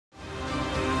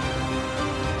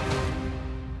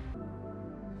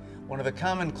One of the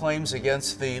common claims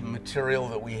against the material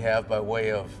that we have by way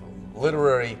of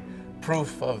literary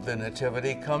proof of the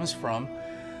Nativity comes from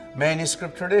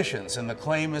manuscript traditions, and the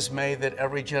claim is made that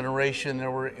every generation there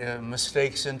were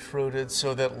mistakes intruded,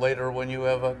 so that later when you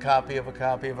have a copy of a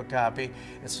copy of a copy,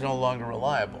 it's no longer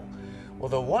reliable. Well,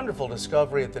 the wonderful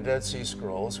discovery at the Dead Sea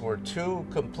Scrolls were 2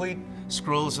 complete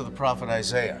scrolls of the prophet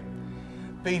Isaiah.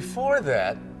 Before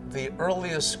that, the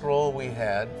earliest scroll we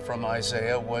had from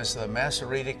Isaiah was the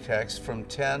Masoretic text from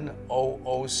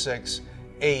 1006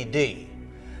 AD.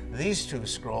 These 2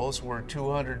 scrolls were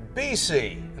 200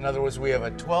 BC. In other words, we have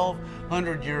a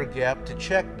 1,200-year gap to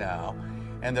check now,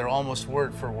 and they're almost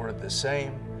word for word the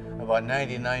same, about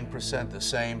 99% the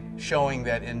same, showing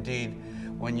that indeed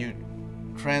when you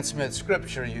transmit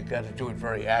scripture, you've got to do it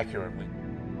very accurately.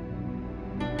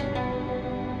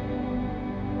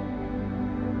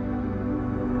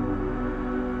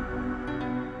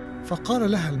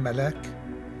 فقال لها الملاك: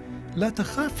 لا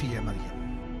تخافي يا مريم،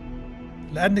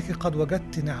 لأنك قد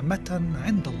وجدت نعمة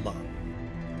عند الله،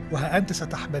 وها أنت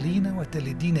ستحبلين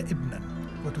وتلدين ابنا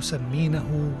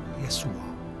وتسمينه يسوع.